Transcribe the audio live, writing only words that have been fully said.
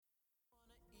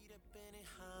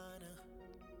BeniHana.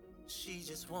 She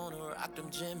just wanna rock them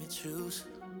Jimmy Choos.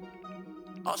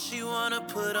 All she wanna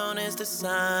put on is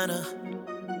designer.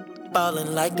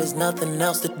 Ballin' like there's nothing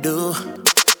else to do.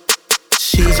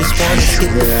 She just wanna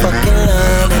skip the fucking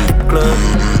line at the club.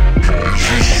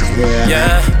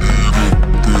 Yeah,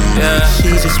 yeah. She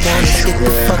just wanna skip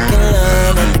the fucking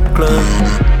line at the club.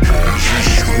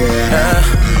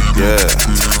 Yeah.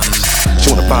 She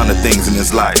wanna find the things in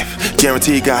this life.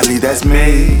 Guaranteed godly, that's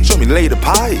me. Show me later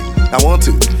pie. I want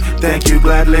to. Thank you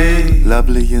gladly.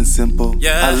 Lovely and simple.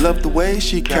 Yeah. I love the way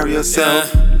she carry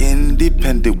herself.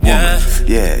 Independent woman.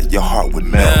 Yeah, your heart would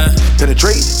melt.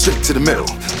 Penetrate straight to the middle.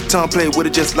 Tongue play with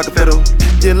it just like a fiddle.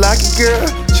 You like it, girl?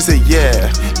 She said,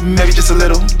 yeah, maybe just a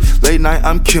little. Late night,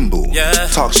 I'm Kimball.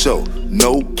 Talk show,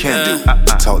 no can do.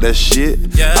 Talk that shit,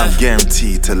 I'm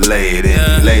guaranteed to lay it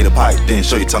in. Lay the pipe, then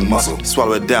show your tongue muscle.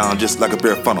 Swallow it down just like a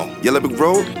beer funnel. Yellow brick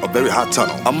road, a very hot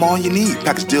tunnel. I'm all you need,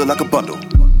 package deal like a bundle.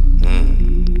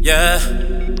 Yeah,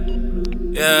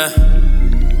 yeah,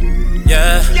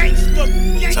 yeah,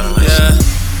 yeah.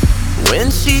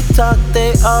 When she talk,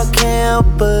 they all can't help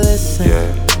but listen.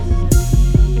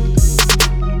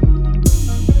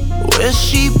 When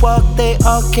she walk, they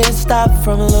all can't stop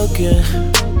from looking.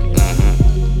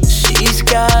 She's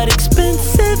got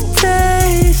expensive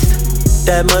taste,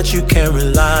 that much you can't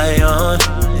rely on.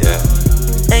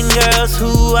 And girls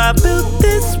who are built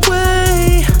this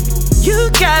way,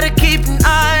 you gotta keep an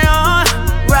eye on.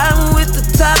 Riding with the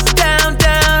top down,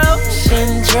 down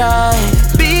Ocean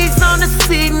Drive. Bees on the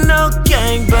seat, no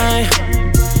gangbang.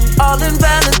 All in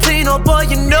Valentino, boy,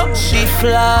 you know she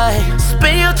fly.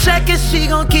 Spin your check and she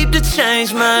gon' keep the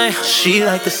change, man. She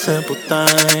like the simple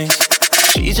things.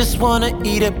 She just wanna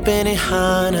eat at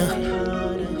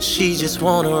BeniHana. She just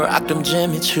wanna rock them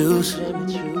Jimmy Choos.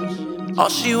 All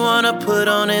she wanna put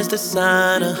on is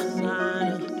designer.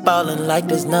 Ballin' like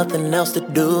there's nothing else to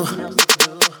do.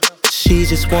 She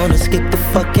just wanna skip the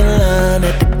fucking line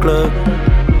at the club.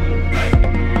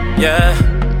 Yeah,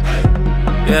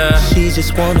 yeah. She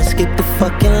just wanna skip the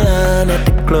fucking line at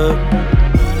the club.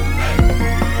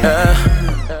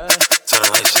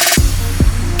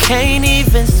 Can't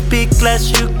even speak unless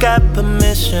you got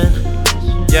permission.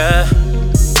 Yeah,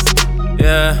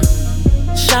 yeah.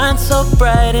 Shine so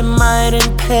bright it might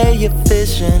impair your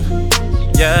vision.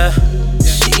 Yeah.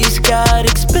 She's got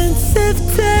expensive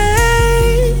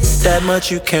taste, that much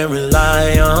you can't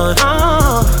rely on.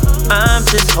 I'm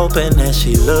just hoping that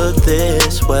she look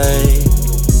this way.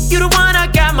 You the one I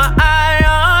got my eye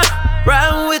on.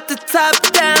 Riding with the top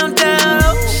down, down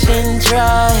Ocean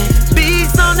Drive.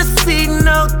 Bees on the seat,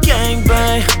 no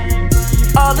gangbang.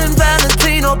 All in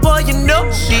Valentino, boy, you know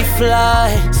she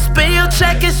fly. Spin your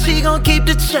check and she gon' keep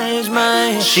the change,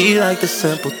 man. She like the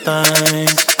simple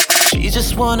things. She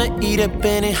just wanna eat at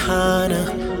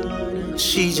BeniHana.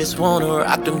 She just wanna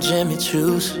rock them Jimmy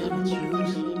Choos.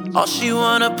 All she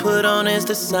wanna put on is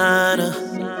designer.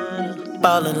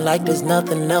 Ballin' like there's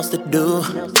nothing else to do.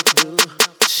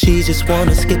 She just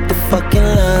wanna skip the fucking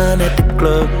line at the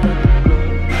club.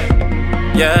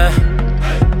 Yeah,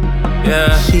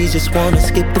 yeah. She just wanna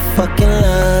skip the fucking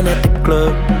line at the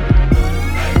club.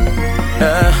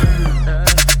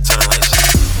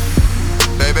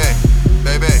 Baby,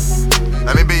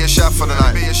 let me be your chef for the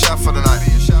night.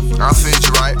 I'll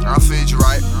feed you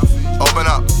right. Open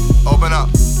up.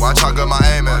 Watch how good my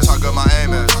aim is.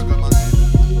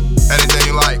 Anything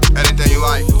you like.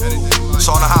 It's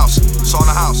on the house.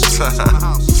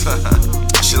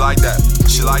 She like that.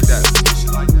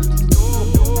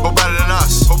 Who better than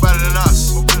us?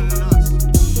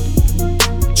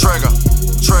 Trigger.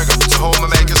 To whom I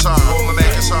make it sound.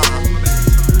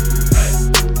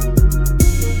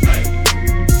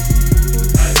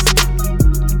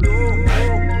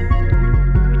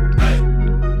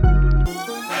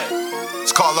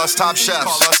 Call us top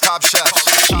chefs.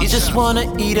 She just wanna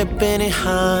eat at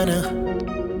BeniHana.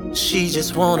 She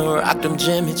just wanna rock them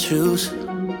Jimmy Choos.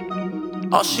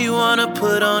 All she wanna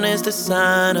put on is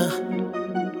designer.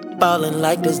 Ballin'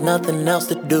 like there's nothing else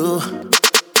to do.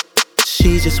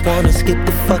 She just wanna skip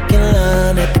the fucking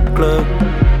line at the club.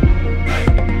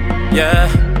 Yeah,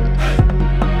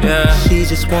 yeah. She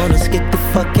just wanna skip the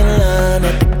fucking line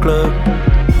at the club.